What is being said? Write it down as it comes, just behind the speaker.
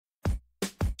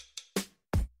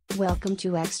Welcome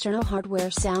to External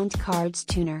Hardware Sound Cards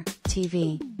Tuner,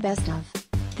 TV, Best of.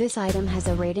 This item has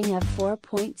a rating of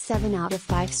 4.7 out of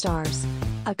 5 stars.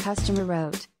 A customer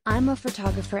wrote, "I'm a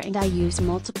photographer and I use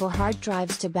multiple hard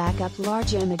drives to back up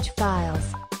large image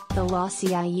files. The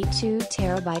LaCie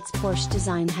 2TB Porsche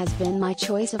design has been my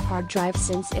choice of hard drive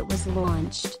since it was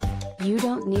launched. You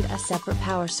don't need a separate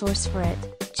power source for it,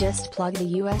 just plug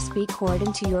the USB cord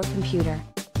into your computer.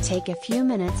 Take a few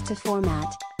minutes to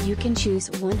format. You can choose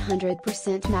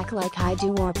 100% Mac like I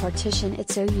do or partition it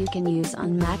so you can use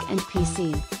on Mac and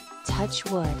PC. Touch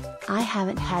wood, I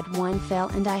haven't had one fail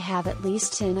and I have at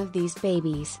least 10 of these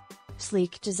babies.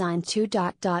 Sleek design 2.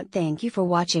 Thank you for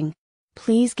watching.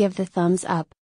 Please give the thumbs up.